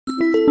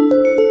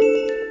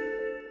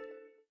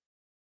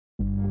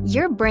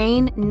Your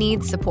brain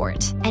needs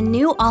support, and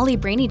new Ollie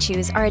Brainy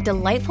Chews are a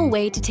delightful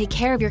way to take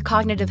care of your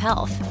cognitive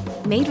health.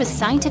 Made with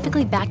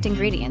scientifically backed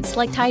ingredients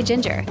like Thai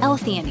ginger,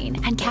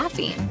 L-theanine, and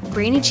caffeine,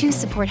 Brainy Chews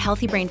support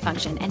healthy brain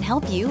function and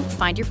help you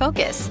find your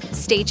focus,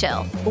 stay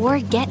chill, or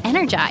get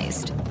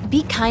energized.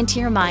 Be kind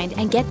to your mind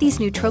and get these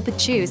nootropic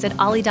chews at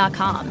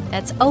ollie.com.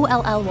 That's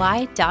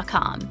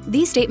OLLY.com.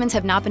 These statements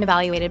have not been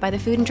evaluated by the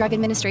Food and Drug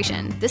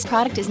Administration. This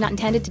product is not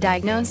intended to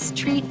diagnose,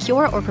 treat,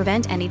 cure, or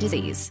prevent any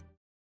disease.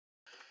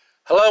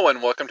 Hello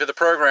and welcome to the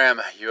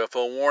program,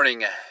 UFO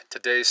Warning.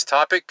 Today's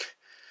topic,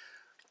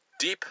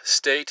 Deep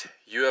State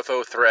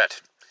UFO Threat.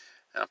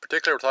 Now, in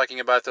particular, we're talking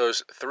about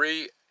those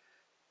three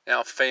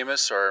now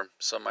famous, or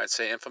some might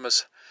say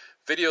infamous,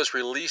 videos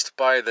released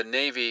by the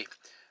Navy,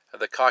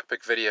 the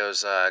cockpit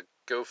videos,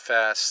 Go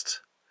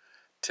Fast,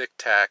 Tic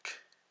Tac,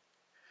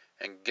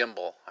 and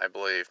Gimbal, I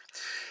believe.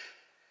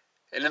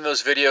 And in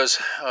those videos,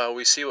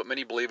 we see what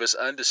many believe is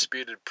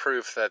undisputed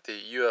proof that the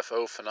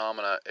UFO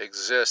phenomena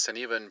exist, and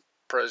even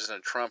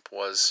President Trump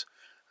was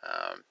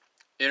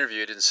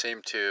interviewed and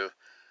seemed to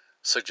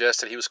suggest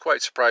that he was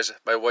quite surprised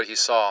by what he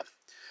saw.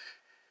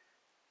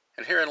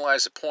 And herein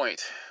lies the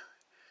point.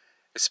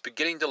 It's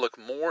beginning to look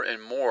more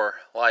and more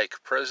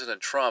like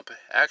President Trump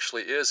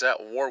actually is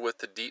at war with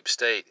the deep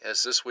state,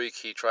 as this week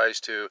he tries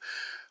to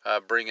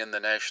bring in the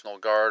National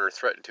Guard, or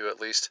threaten to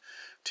at least,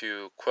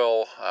 to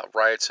quell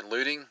riots and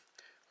looting.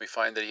 We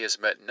find that he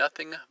has met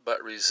nothing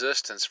but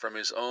resistance from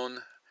his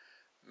own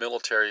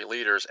military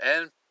leaders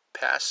and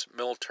past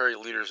military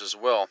leaders as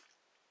well.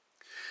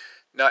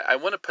 Now, I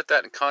want to put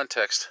that in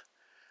context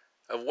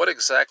of what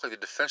exactly the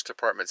Defense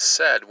Department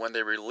said when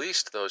they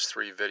released those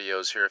three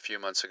videos here a few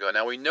months ago.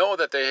 Now, we know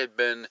that they had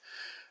been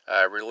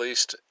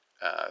released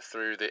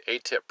through the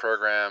ATIP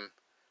program,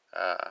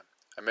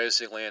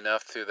 amazingly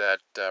enough, through that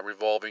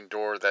revolving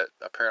door that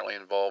apparently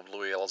involved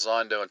Louis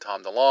Elizondo and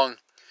Tom DeLonge.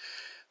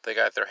 They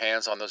got their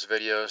hands on those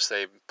videos.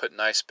 They put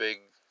nice big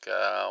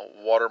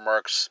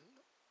watermarks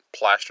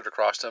plastered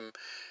across them,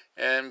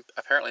 and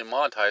apparently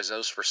monetized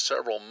those for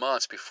several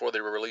months before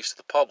they were released to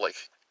the public.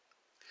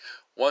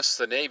 Once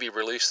the Navy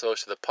released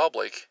those to the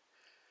public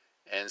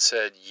and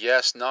said,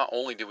 yes, not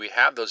only do we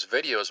have those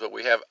videos, but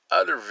we have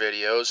other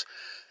videos.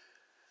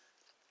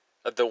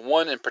 The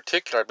one in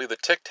particular, I believe the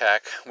Tic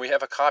Tac, we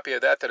have a copy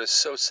of that is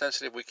so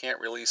sensitive we can't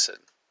release it.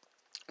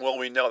 Well,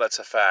 we know that's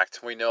a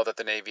fact. We know that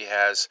the Navy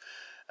has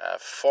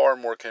far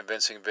more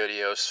convincing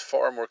videos,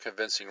 far more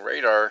convincing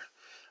radar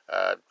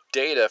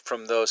data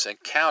from those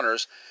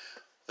encounters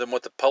than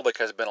what the public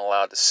has been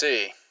allowed to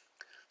see.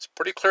 It's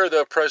pretty clear,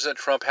 though, President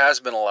Trump has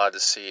been allowed to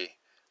see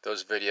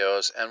those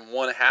videos, and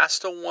one has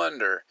to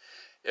wonder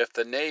if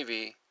the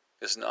Navy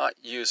is not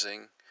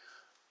using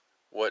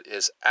what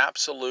is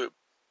absolute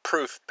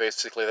proof,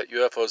 basically, that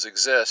UFOs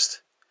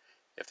exist,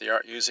 if they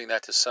aren't using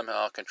that to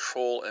somehow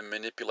control and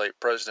manipulate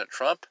President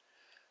Trump,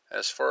 and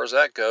as far as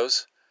that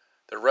goes,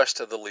 the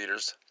rest of the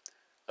leaders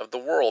of the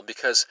world.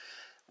 Because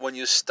when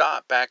you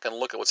stop back and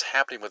look at what's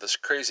happening with this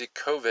crazy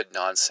COVID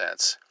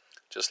nonsense,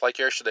 just like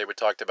yesterday we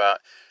talked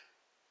about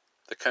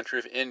the country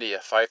of India,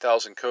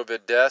 5,000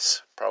 COVID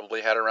deaths,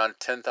 probably had around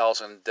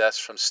 10,000 deaths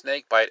from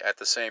snakebite at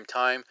the same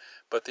time,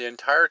 but the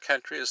entire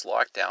country is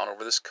locked down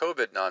over this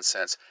COVID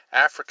nonsense.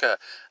 Africa,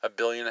 1.5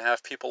 billion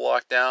people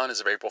locked down as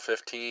of April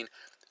 15,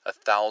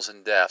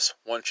 1,000 deaths,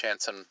 one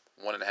chance in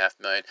 1.5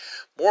 million.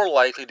 More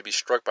likely to be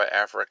struck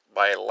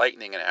by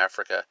lightning in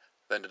Africa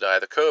than to die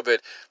of the COVID,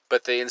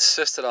 but they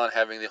insisted on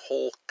having the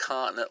whole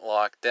continent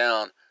locked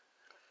down.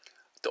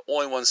 The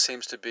only one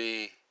seems to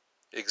be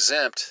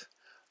exempt.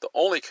 The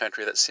only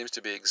country that seems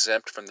to be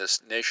exempt from this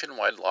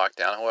nationwide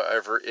lockdown,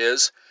 however,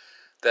 is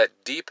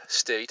that deep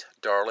state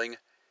darling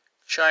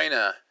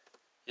China.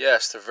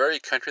 Yes, the very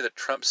country that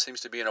Trump seems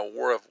to be in a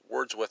war of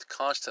words with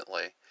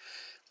constantly.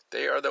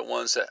 They are the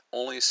ones that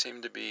only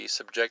seem to be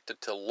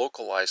subjected to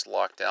localized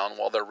lockdown,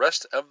 while the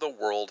rest of the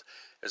world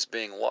is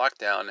being locked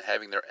down and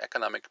having their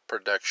economic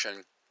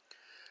production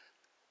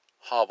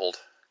hobbled,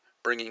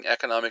 bringing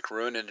economic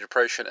ruin and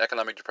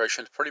economic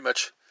depression to pretty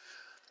much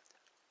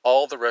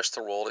all the rest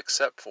of the world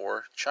except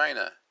for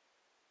China.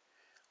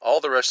 All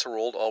the rest of the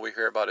world, all we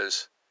hear about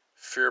is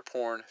fear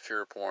porn,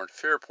 fear porn,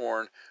 fear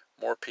porn.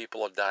 More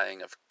people are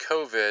dying of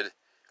COVID.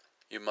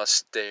 You must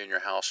stay in your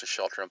house and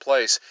shelter in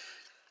place.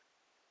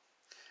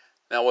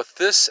 Now, with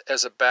this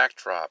as a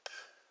backdrop,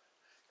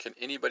 can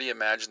anybody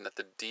imagine that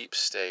the deep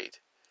state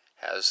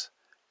has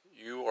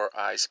you or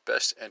I's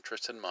best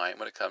interest in mind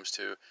when it comes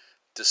to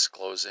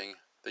disclosing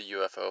the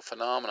UFO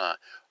phenomena?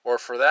 Or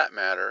for that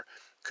matter,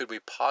 could we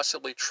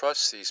possibly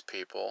trust these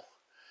people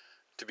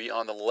to be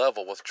on the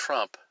level with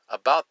Trump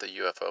about the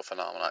UFO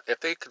phenomena?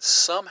 If they could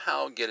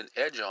somehow get an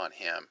edge on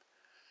him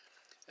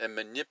and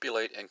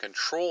manipulate and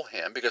control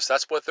him, because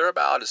that's what they're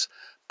about, is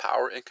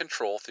power and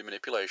control through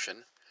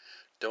manipulation,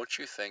 don't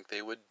you think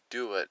they would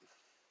do it?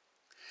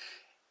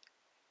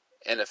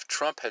 And if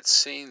Trump had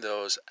seen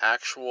those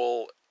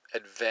actual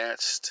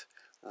advanced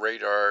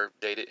radar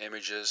data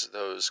images,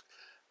 those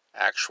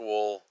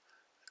actual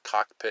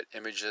cockpit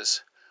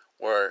images,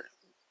 where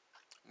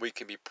we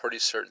can be pretty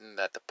certain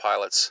that the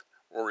pilots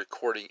were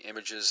recording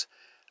images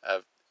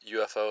of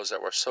UFOs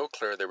that were so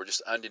clear they were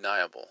just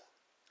undeniable.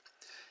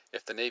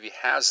 If the Navy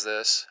has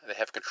this, they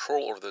have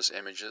control over those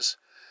images,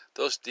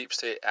 those deep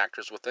state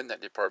actors within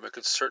that department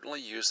could certainly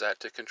use that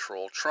to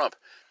control Trump.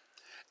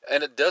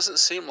 And it doesn't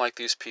seem like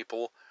these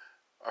people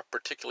are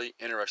particularly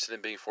interested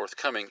in being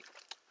forthcoming.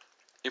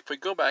 If we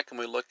go back and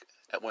we look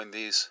at when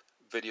these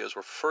videos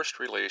were first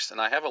released,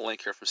 and I have a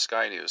link here from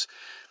Sky News,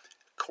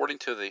 according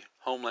to the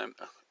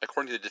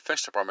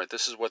Defense Department,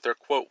 this is what their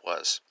quote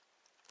was.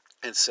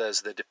 It says,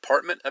 the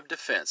Department of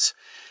Defense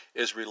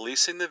is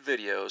releasing the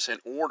videos in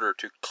order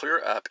to clear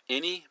up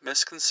any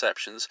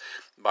misconceptions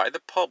by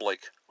the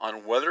public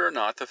on whether or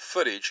not the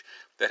footage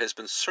that has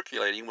been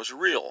circulating was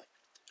real,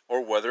 or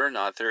whether or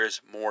not there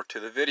is more to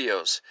the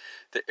videos.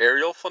 The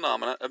aerial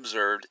phenomena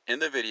observed in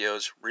the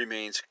videos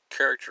remains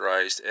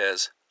characterized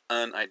as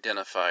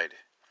unidentified.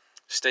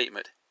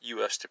 Statement,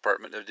 U.S.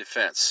 Department of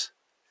Defense.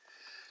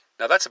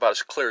 Now that's about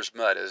as clear as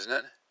mud, isn't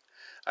it?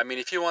 I mean,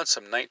 if you want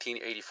some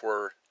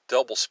 1984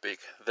 doublespeak,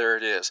 there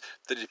it is.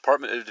 The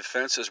Department of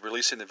Defense is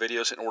releasing the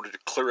videos in order to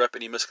clear up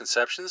any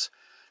misconceptions.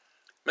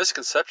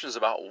 Misconceptions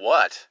about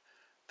what?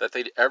 That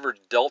they'd ever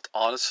dealt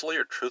honestly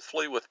or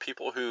truthfully with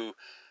people who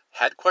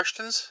had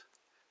questions?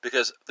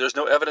 Because there's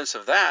no evidence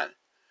of that.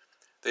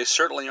 They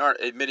certainly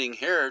aren't admitting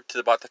here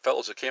about the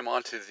fellows who came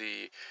onto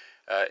the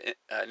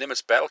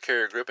Nimitz battle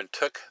carrier group and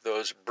took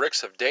those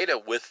bricks of data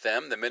with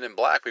them, the men in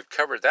black. We've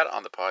covered that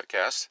on the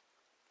podcast.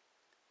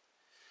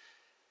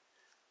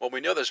 Well, we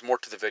know there's more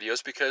to the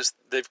videos because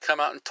they've come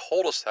out and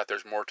told us that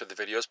there's more to the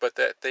videos, but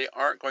that they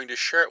aren't going to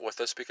share it with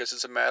us because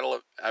it's a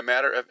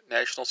matter of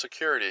national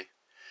security.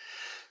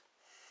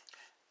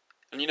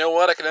 And you know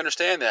what? I can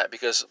understand that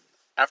because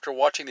after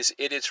watching these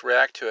idiots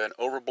react to an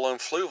overblown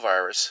flu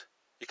virus,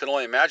 you can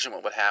only imagine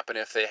what would happen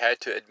if they had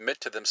to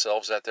admit to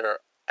themselves that there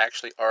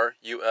actually are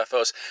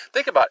UFOs.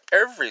 Think about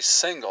every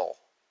single,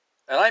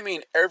 and I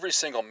mean every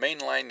single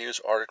mainline news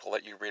article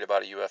that you read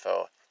about a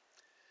UFO.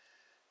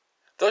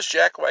 Those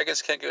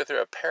jackwagons can't go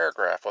through a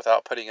paragraph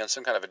without putting in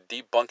some kind of a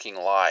debunking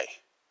lie.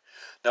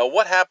 Now,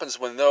 what happens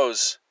when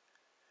those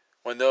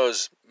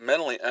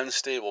mentally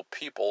unstable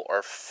people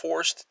are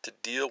forced to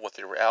deal with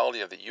the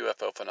reality of the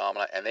UFO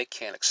phenomena and they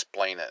can't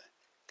explain it?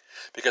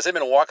 Because they've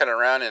been walking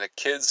around in a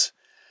kid's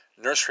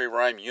nursery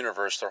rhyme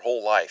universe their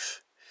whole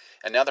life,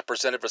 and now they're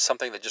presented with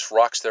something that just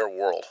rocks their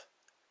world.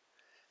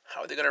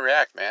 How are they going to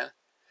react, man?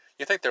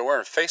 You think they're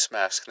wearing face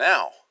masks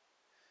now?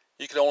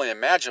 You can only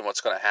imagine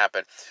what's going to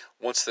happen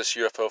once this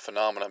UFO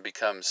phenomenon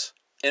becomes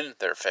in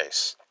their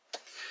face.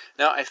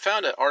 Now, I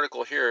found an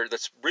article here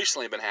that's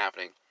recently been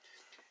happening.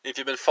 If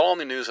you've been following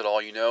the news at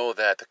all, you know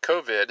that the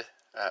COVID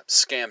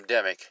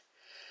scamdemic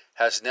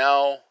has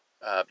now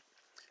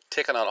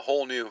taken on a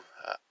whole new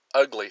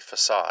ugly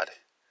facade.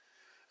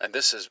 And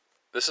this is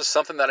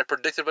something that I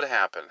predicted would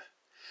happen.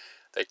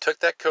 They took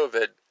that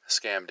COVID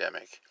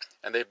scamdemic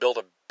and they built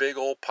a big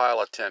old pile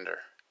of tinder.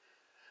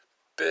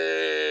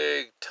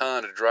 Big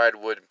ton of dried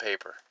wood and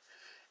paper.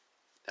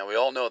 Now we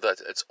all know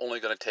that it's only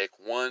going to take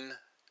one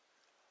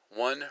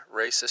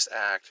racist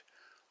act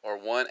or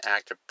one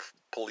act of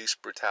police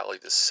brutality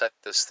to set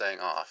this thing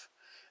off.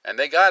 And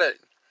they got it.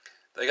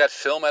 They got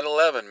film at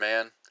 11,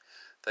 man.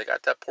 They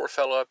got that poor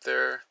fellow up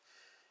there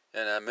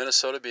in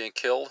Minnesota being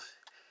killed,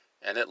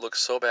 and it looked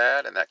so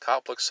bad, and that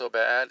cop looked so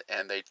bad,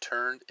 and they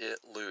turned it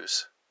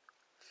loose.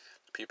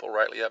 People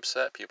rightly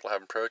upset, people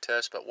having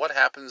protests, but what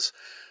happens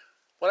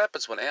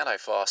when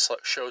Antifa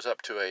shows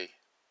up to a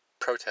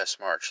protest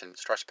march and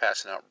starts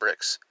passing out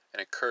bricks and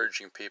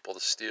encouraging people to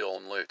steal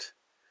and loot?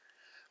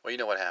 Well, you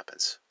know what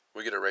happens.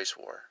 We get a race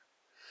war.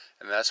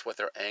 And that's what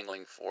they're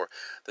angling for.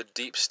 The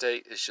deep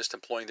state is just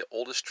employing the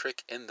oldest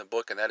trick in the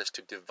book, and that is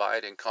to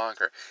divide and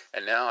conquer.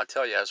 And now I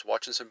tell you, I was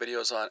watching some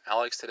videos on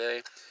Alex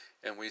today,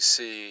 and we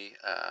see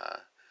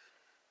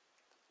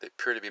they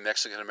appear to be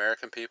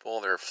Mexican-American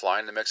people. They're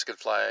flying the Mexican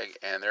flag,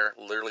 and they're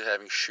literally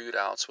having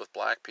shootouts with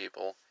black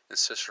people in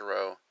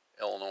Cicero,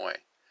 Illinois.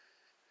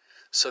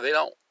 So they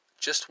don't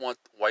just want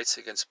whites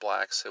against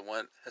blacks. They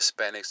want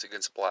Hispanics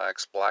against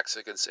blacks, blacks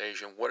against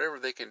Asian, whatever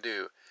they can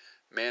do,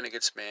 man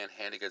against man,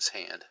 hand against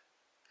hand.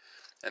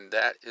 And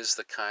that is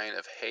the kind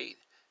of hate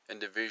and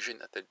division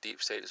that the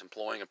deep state is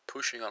employing and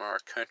pushing on our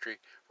country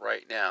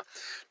right now.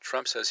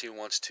 Trump says he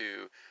wants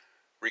to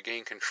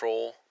regain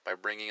control by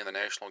bringing in the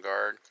National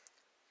Guard,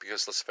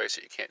 because let's face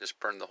it, you can't just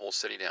burn the whole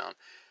city down.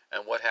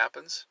 And what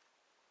happens?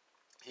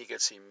 He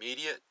gets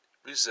immediate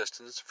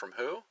resistance from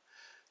who?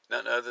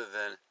 None other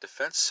than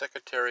Defense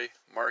Secretary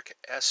Mark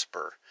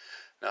Esper.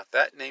 Now, if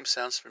that name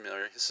sounds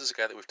familiar, this is a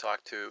guy that we've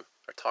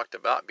talked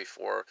about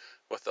before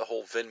with the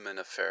whole Vindman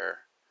affair.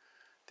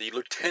 The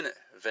Lieutenant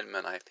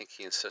Vindman, I think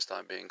he insists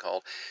on being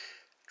called.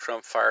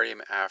 Trump fired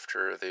him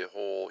after the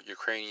whole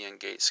Ukrainian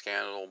Gate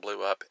scandal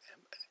blew up.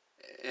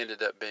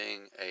 Ended up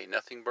being a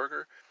nothing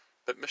burger.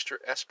 But Mr.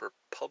 Esper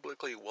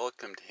publicly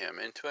welcomed him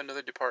into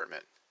another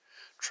department.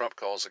 Trump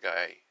calls the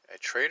guy a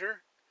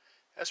traitor.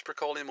 Esper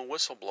called him a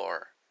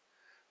whistleblower,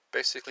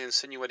 basically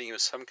insinuating he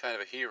was some kind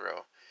of a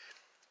hero.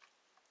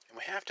 And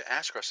we have to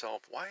ask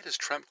ourselves, why does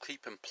Trump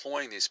keep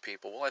employing these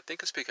people? Well, I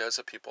think it's because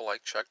of people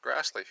like Chuck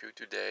Grassley, who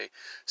today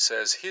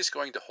says he's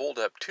going to hold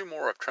up 2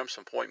 more of Trump's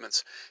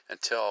appointments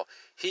until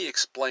he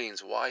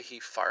explains why he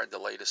fired the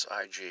latest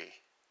IG.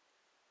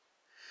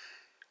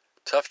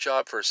 Tough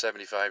job for a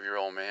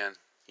 75-year-old man.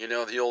 You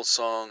know the old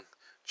song,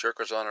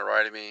 "Jerkers on the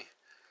right of me,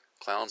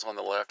 clowns on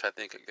the left," I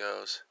think it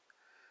goes.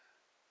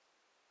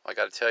 I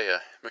got to tell you,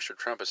 Mr.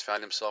 Trump has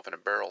found himself in a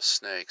barrel of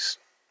snakes.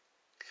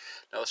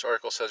 Now, this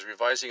article says,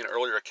 revising an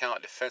earlier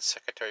account, Defense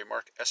Secretary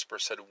Mark Esper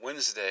said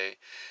Wednesday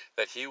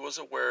that he was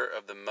aware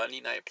of the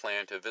Monday night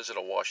plan to visit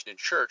a Washington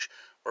church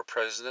where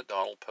President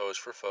Donald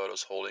posed for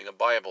photos holding a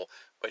Bible,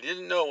 but he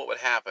didn't know what would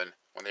happen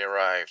when they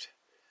arrived.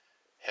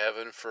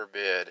 Heaven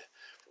forbid.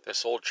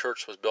 This old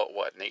church was built,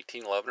 what, in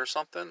 1811 or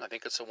something? I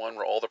think it's the one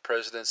where all the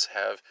presidents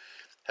have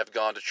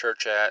gone to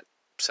church at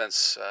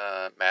since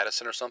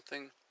Madison or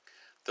something.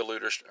 The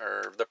looters,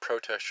 or the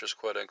protesters,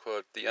 quote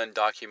unquote, the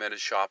undocumented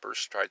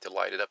shoppers, tried to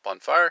light it up on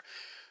fire.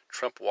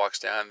 Trump walks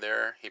down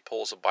there, he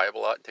pulls a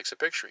Bible out and takes a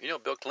picture. You know,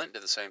 Bill Clinton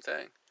did the same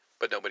thing,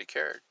 but nobody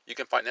cared. You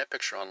can find that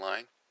picture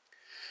online.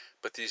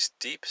 But these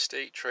deep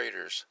state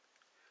traitors,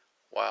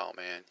 wow,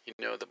 man. You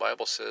know, the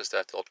Bible says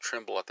that they'll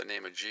tremble at the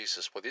name of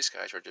Jesus. Well, these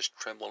guys are just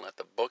trembling at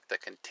the book that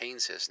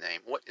contains his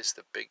name. What is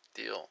the big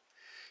deal?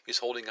 He's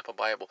holding up a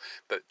Bible.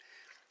 But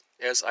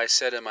as I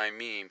said in my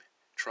meme,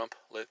 Trump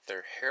lit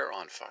their hair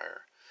on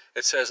fire.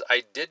 It says,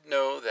 I did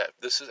know that,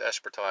 this is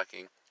Esper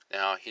talking.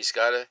 Now, he's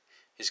got to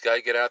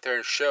get out there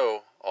and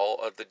show all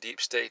of the deep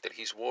state that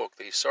he's woke,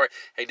 that he's sorry.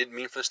 I didn't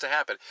mean for this to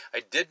happen.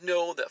 I did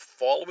know that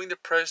following the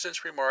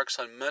president's remarks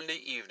on Monday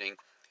evening,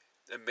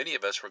 that many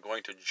of us were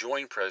going to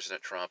join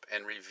President Trump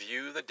and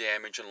review the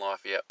damage in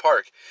Lafayette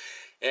Park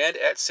and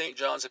at St.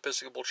 John's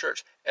Episcopal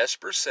Church.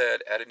 Esper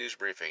said at a news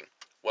briefing,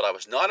 what I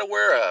was not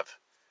aware of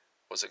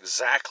was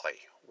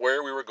exactly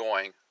where we were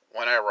going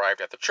when I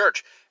arrived at the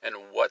church and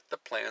what the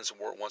plans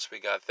were once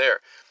we got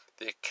there.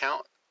 The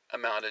account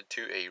amounted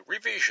to a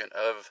revision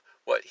of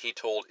what he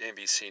told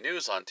NBC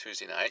News on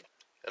Tuesday night.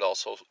 It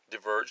also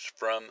diverged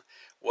from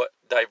what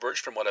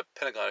a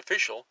Pentagon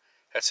official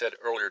had said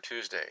earlier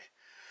Tuesday.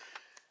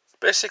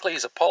 Basically,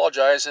 he's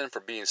apologizing for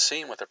being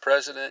seen with the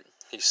president.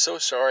 He's so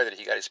sorry that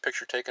he got his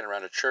picture taken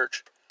around a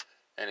church,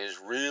 and is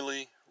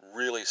really,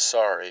 really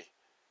sorry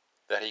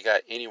that he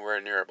got anywhere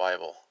near a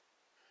Bible.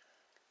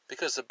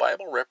 Because the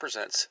Bible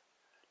represents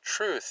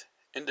truth,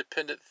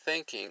 independent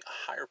thinking,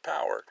 a higher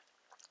power,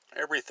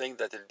 everything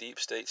that the deep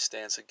state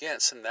stands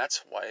against, and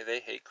that's why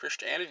they hate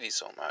Christianity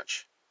so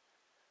much.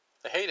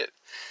 They hate it.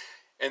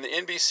 In the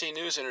NBC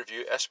News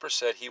interview, Esper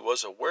said he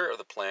was aware of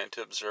the plan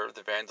to observe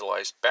the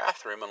vandalized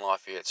bathroom in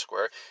Lafayette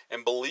Square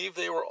and believed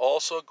they were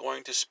also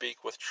going to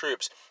speak with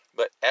troops.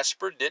 But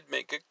Esper did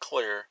make it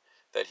clear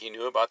that he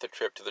knew about the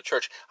trip to the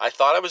church. I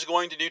thought I was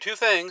going to do 2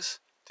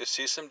 things, to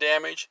see some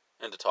damage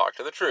and to talk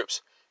to the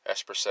troops,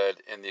 Esper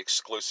said in the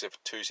exclusive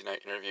Tuesday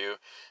night interview.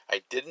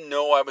 I didn't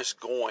know I was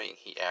going,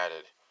 he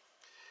added.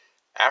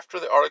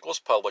 After the article was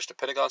published, a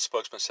Pentagon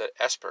spokesman said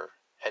Esper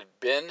had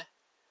been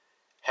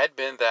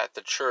that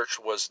the church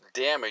was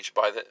damaged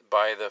by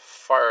the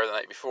fire the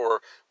night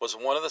before was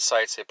one of the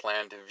sites they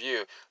planned to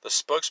view. The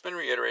spokesman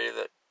reiterated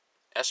that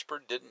Esper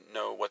didn't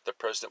know that the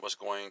president was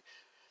going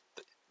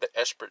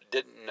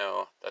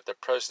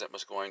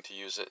to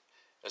use it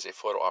as a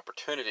photo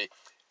opportunity.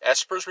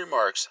 Esper's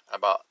remarks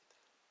about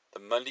the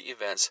Monday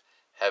events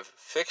have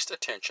fixed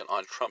attention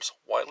on Trump's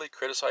widely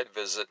criticized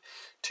visit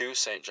to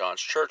St.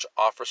 John's Church.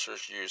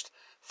 Officers used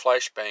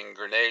flashbang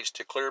grenades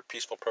to clear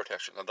peaceful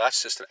protesters. Now,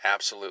 that's just an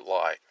absolute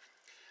lie.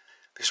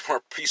 These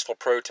weren't peaceful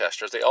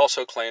protesters. They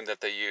also claimed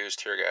that they used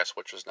tear gas,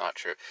 which was not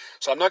true.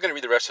 So I'm not going to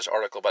read the rest of this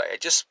article, but I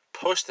just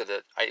posted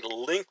it. I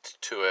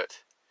linked to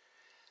it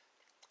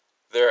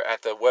there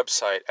at the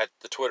website, at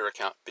the Twitter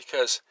account,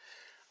 because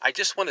I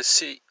just want you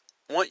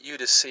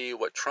to see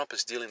what Trump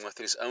is dealing with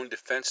in his own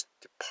Defense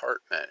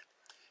Department,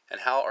 and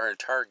how our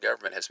entire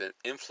government has been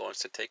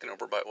influenced and taken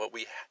over by what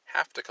we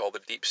have to call the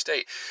deep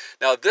state.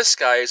 Now, this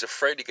guy is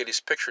afraid to get his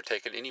picture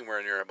taken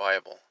anywhere near a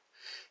Bible.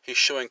 He's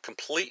showing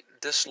complete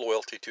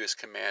disloyalty to his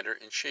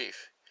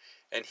commander-in-chief,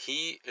 and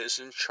he is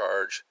in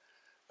charge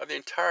of the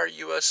entire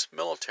U.S.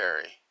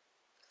 military.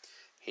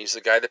 He's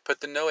the guy that put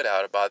the note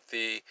out about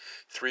the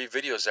 3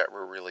 videos that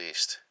were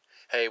released.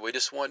 Hey, we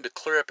just wanted to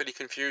clear up any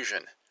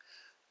confusion.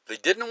 They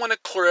did not want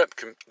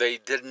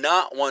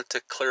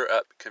to clear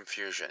up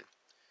confusion.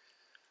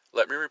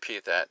 Let me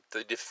repeat that.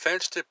 The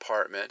Defense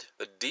Department,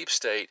 the deep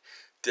state,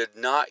 did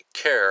not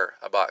care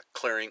about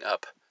clearing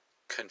up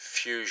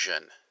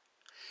confusion.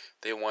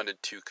 They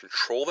wanted to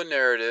control the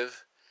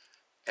narrative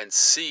and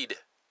seed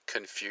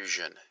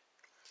confusion.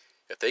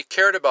 If they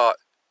cared about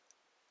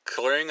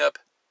clearing up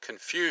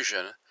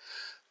confusion,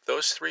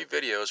 those 3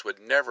 videos would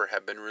never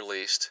have been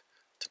released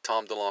to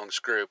Tom DeLonge's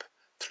group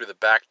through the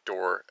back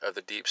door of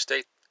the deep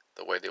state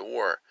the way they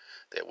were.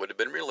 They would have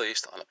been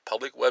released on a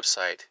public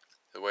website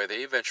the way they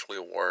eventually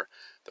were,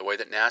 the way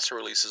that NASA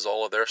releases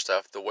all of their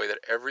stuff, the way that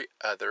every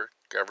other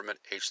government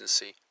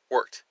agency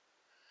worked.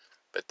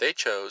 But they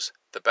chose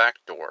the back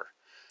door,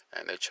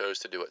 and they chose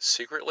to do it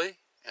secretly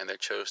and they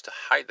chose to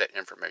hide that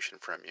information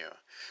from you.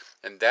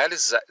 And that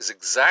is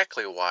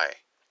exactly why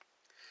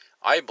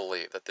I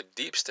believe that the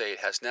deep state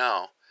has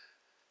now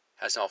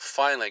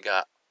finally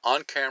got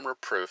on-camera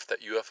proof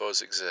that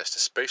UFOs exist,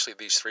 especially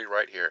these three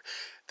right here.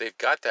 They've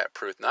got that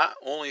proof not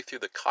only through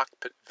the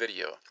cockpit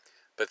video,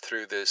 but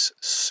through this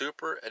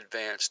super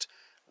advanced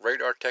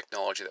radar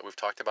technology that we've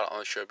talked about on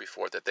the show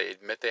before that they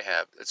admit they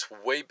have.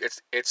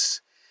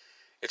 It's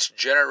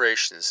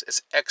generations,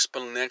 it's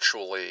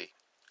exponentially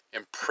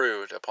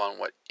improved upon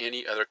what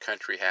any other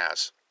country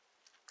has.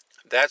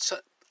 That's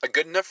a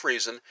good enough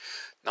reason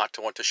not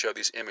to want to show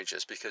these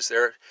images, because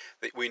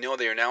we know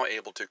they are now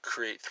able to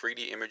create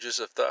 3D images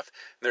of stuff,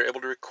 and they're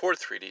able to record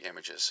 3D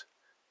images.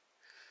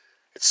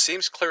 It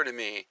seems clear to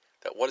me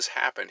that what has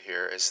happened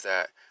here is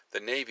that the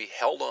Navy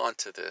held on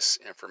to this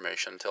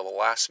information until the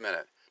last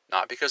minute,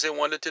 not because they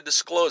wanted to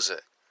disclose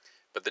it,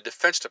 but the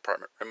Defense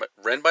Department,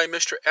 run by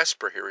Mr.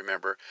 Esper here,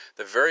 remember,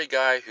 the very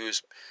guy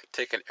who's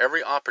taken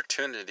every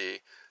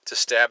opportunity to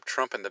stab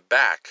Trump in the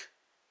back,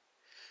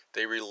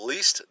 they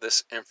released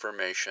this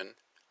information,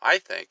 I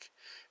think,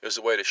 as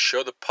a way to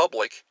show the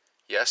public,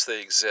 yes,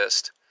 they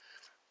exist,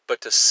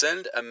 but to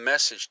send a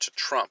message to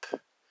Trump.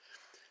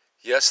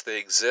 Yes, they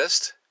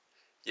exist.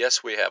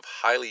 Yes, we have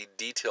highly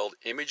detailed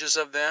images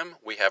of them.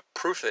 We have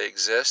proof they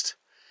exist,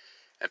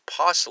 and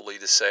possibly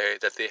to say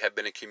that they have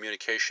been in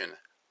communication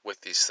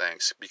with these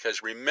things.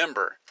 Because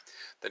remember,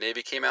 the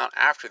Navy came out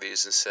after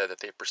these and said that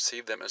they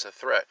perceived them as a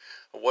threat.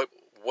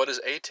 What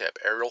is ATIP?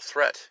 Aerial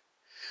threat.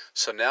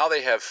 So now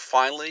they have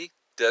finally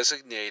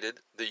designated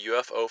the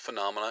UFO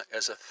phenomena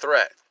as a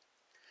threat.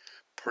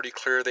 Pretty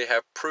clear they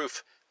have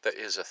proof that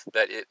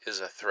it is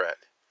a threat.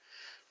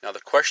 Now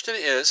the question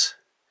is,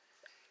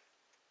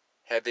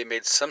 have they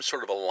made some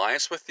sort of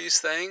alliance with these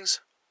things?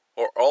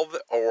 Or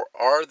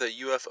are the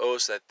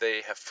UFOs that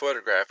they have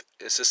photographed,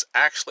 is this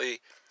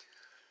actually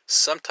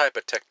some type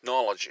of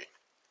technology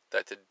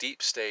that the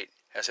deep state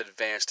has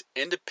advanced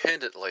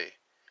independently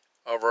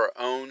of our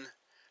own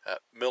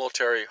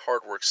military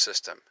hard work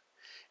system,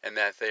 and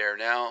that they're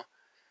now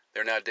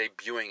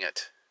debuting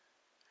it.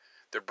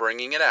 They're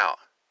bringing it out.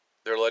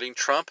 They're letting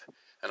Trump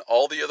and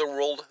all the other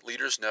world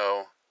leaders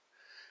know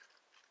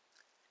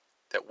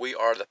that we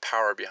are the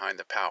power behind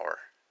the power.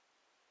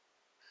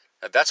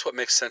 Now that's what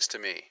makes sense to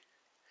me.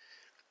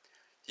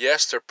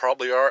 Yes, there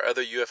probably are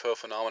other UFO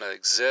phenomena that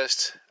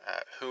exist.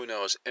 Who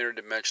knows,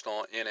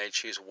 interdimensional,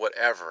 NHEs,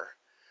 whatever.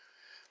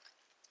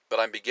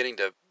 But I'm beginning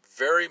to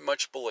very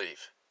much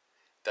believe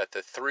that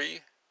the 3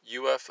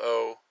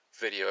 UFO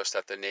videos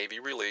that the Navy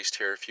released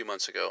here a few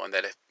months ago, and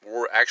that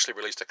were actually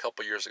released a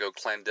couple years ago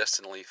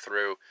clandestinely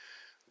through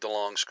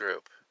DeLong's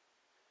group,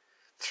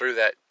 through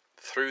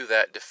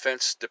that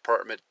Defense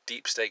Department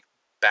deep state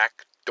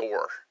back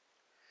door,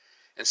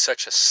 in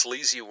such a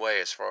sleazy way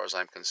as far as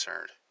I'm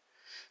concerned,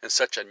 in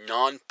such a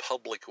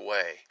non-public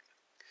way.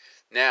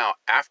 Now,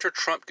 after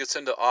Trump gets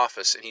into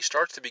office and he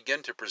starts to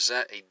begin to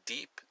present a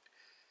deep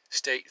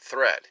state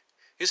threat,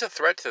 he's a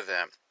threat to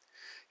them.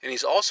 And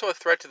he's also a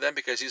threat to them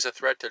because he's a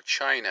threat to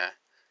China.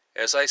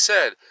 As I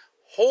said,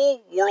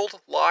 whole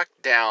world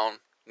locked down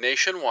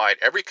nationwide,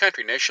 every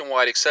country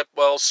nationwide except,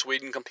 well,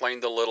 Sweden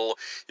complained a little.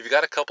 You've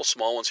got a couple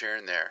small ones here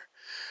and there.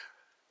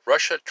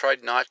 Russia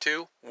tried not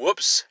to.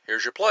 Whoops,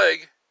 here's your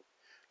plague.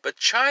 But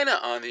China,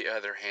 on the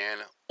other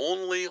hand,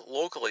 only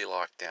locally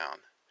locked down.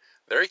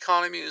 Their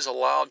economy is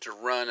allowed to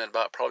run at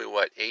about probably,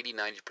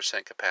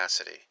 80-90%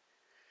 capacity.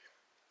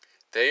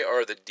 They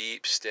are the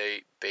deep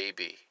state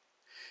baby.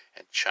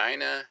 And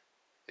China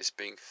is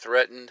being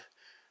threatened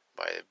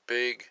by a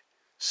big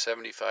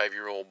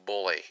 75-year-old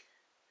bully.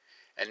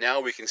 And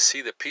now we can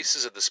see the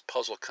pieces of this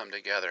puzzle come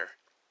together.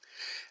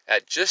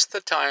 At just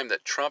the time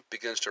that Trump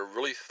begins to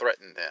really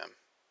threaten them,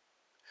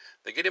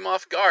 they get him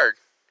off guard.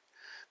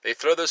 They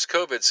throw this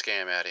COVID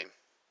scam at him,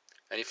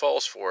 and he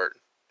falls for it.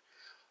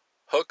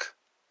 Hook,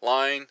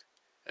 line,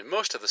 and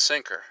most of the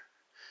sinker.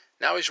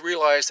 Now he's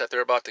realized that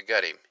they're about to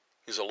get him.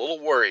 He's a little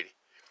worried.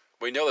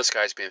 We know this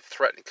guy's being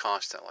threatened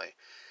constantly.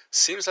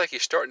 Seems like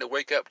he's starting to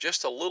wake up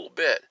just a little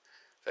bit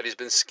that he's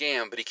been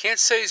scammed, but he can't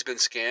say he's been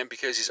scammed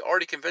because he's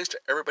already convinced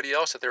everybody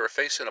else that they were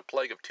facing a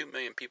plague of 2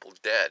 million people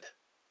dead.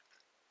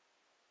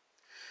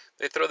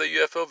 They throw the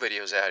UFO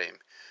videos at him.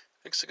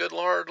 Takes a good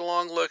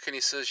long look and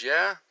he says,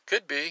 yeah,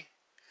 could be.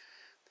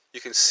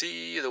 You can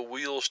see the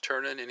wheels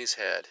turning in his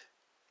head.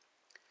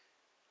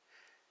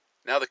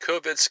 Now the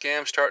COVID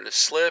scam's starting to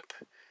slip,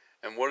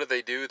 and what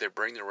do? They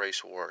bring the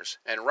race wars.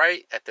 And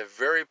right at the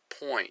very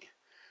point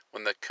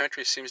when the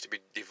country seems to be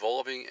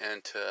devolving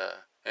into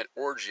an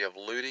orgy of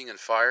looting and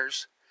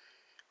fires,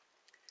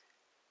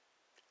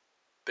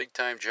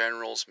 big-time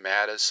generals,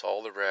 Mattis,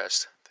 all the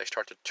rest, they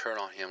start to turn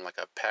on him like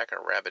a pack of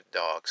rabid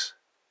dogs.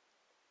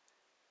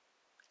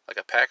 Like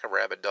a pack of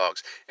rabid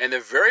dogs. And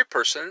the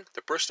person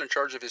in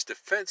charge of his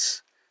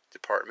Defense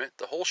Department,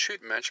 the whole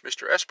shooting match,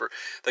 Mr. Esper,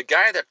 the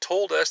guy that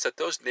told us that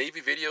those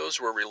Navy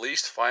videos were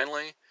released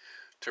finally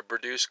to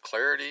produce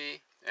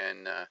clarity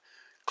and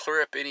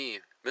clear up any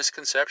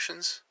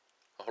misconceptions.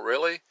 Oh,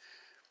 really?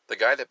 The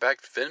guy that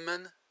backed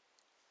Vindman?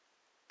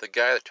 the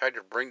guy that tried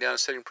to bring down a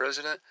sitting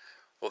president,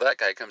 well, that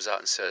guy comes out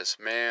and says,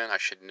 man, I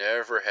should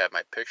never have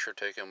my picture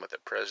taken with the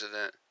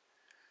president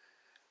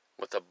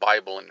with a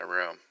Bible in the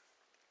room.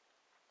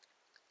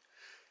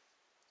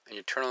 And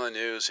you turn on the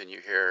news and you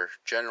hear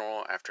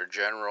general after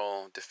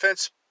general,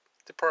 Defense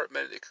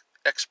Department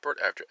expert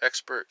after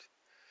expert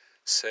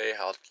say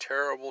how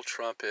terrible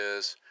Trump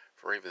is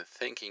for even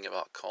thinking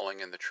about calling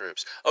in the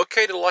troops.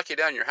 Okay to lock you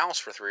down in your house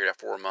for 3 to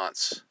 4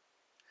 months,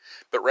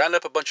 but round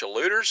up a bunch of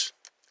looters?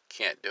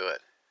 Can't do it.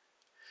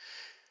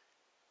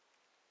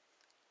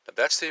 But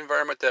that's the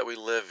environment that we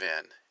live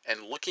in.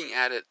 And looking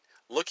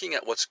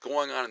at what's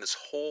going on in this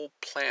whole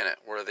planet,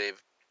 where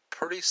they've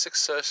pretty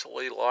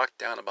successfully locked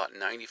down about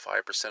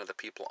 95% of the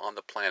people on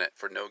the planet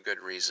for no good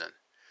reason.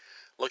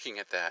 Looking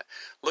at that,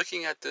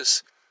 looking at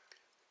this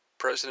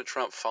President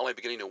Trump finally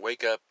beginning to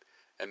wake up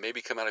and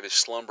maybe come out of his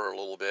slumber a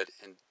little bit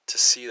and to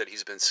see that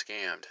he's been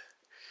scammed.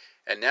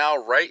 And now,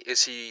 right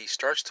as he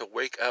starts to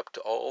wake up to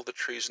all the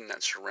treason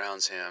that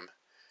surrounds him,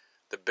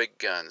 the big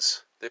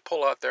guns, they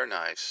pull out their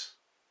knives.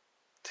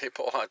 They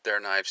pull out their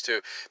knives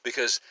too,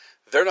 because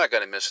they're not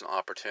going to miss an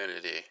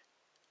opportunity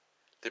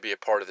to be a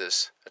part of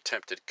this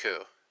attempted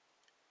coup.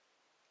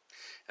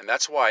 And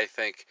that's why I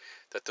think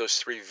that those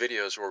 3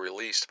 videos were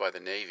released by the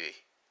Navy.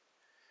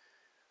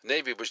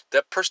 Navy was,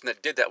 that person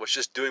that did that was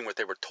just doing what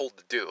they were told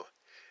to do.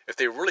 If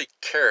they really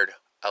cared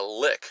a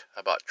lick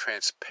about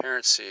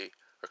transparency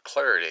or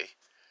clarity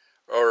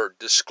or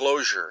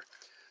disclosure,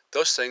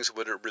 those things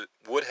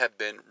would have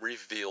been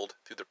revealed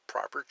through the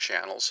proper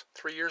channels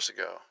 3 years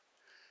ago.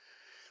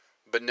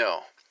 But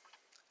no,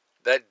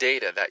 that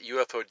data, that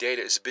UFO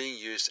data is being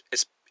used.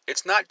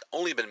 It's not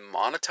only been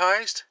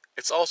monetized,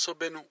 it's also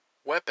been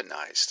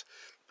weaponized.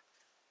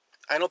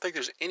 I don't think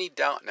there's any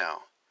doubt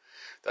now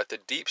that the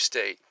deep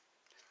state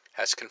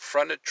has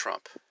confronted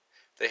Trump.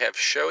 They have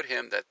showed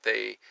him that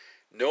they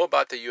know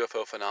about the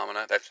UFO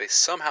phenomena, that they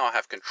somehow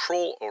have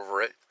control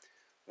over it,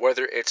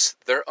 whether it's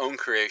their own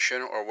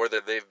creation or whether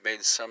they've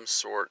made some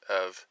sort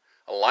of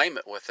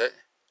alignment with it.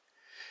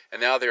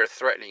 And now they're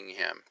threatening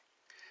him,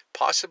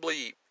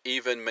 possibly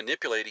even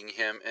manipulating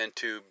him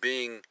into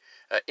being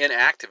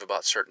inactive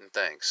about certain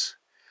things.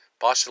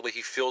 Possibly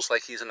he feels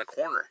like he's in a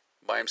corner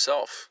by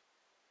himself.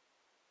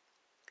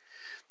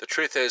 The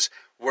truth is,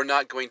 we're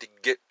not going to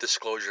get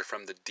disclosure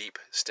from the deep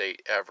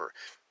state ever.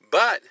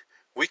 But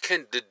we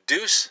can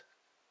deduce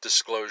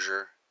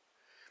disclosure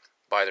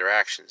by their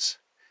actions.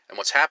 And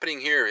what's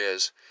happening here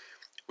is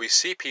we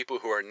see people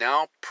who are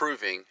now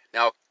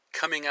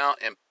coming out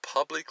and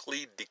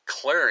publicly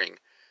declaring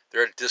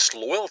their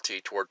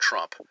disloyalty toward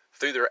Trump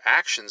through their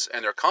actions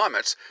and their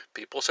comments.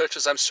 People such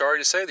as, I'm sorry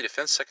to say, the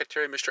Defense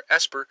Secretary, Mr.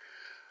 Esper,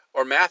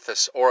 or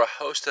Mathis, or a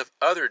host of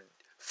other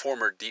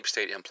former deep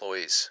state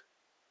employees.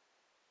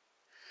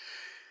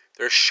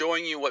 They're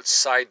showing you what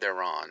side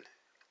they're on.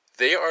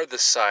 They are the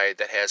side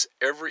that has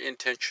every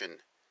intention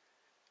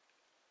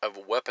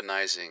of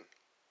weaponizing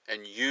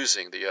and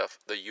using the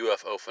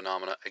UFO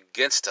phenomena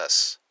against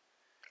us.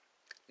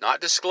 Not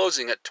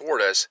disclosing it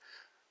toward us,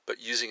 but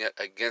using it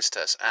against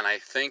us. And I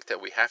think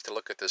that we have to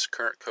look at this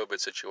current COVID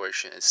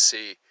situation and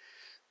see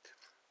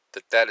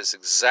that that is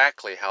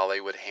exactly how they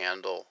would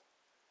handle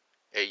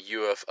a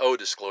UFO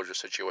disclosure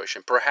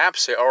situation.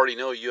 Perhaps they already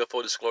know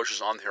UFO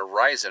disclosures on the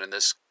horizon, and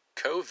this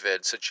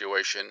COVID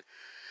situation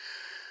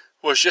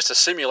was just a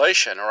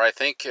simulation, or I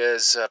think,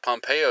 as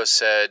Pompeo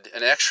said,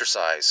 an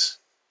exercise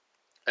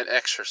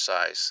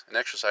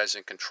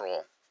in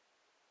control.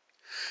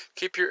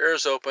 Keep your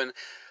ears open.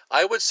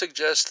 I would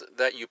suggest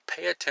that you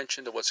pay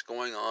attention to what's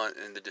going on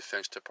in the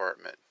Defense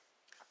Department.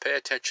 Pay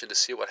attention to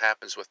see what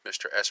happens with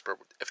Mr. Esper,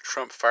 if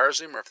Trump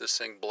fires him or if this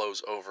thing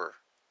blows over.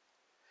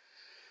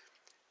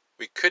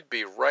 We could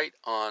be right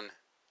on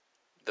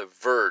the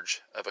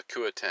verge of a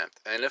coup attempt.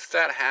 And if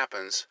that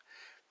happens,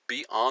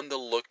 be on the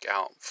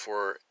lookout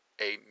for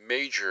a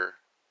major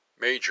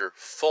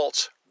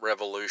false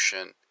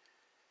revolution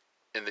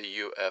in the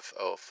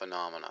UFO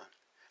phenomena.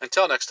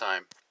 Until next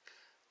time,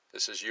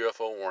 this is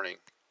UFO Warning,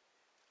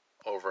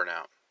 over and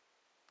out.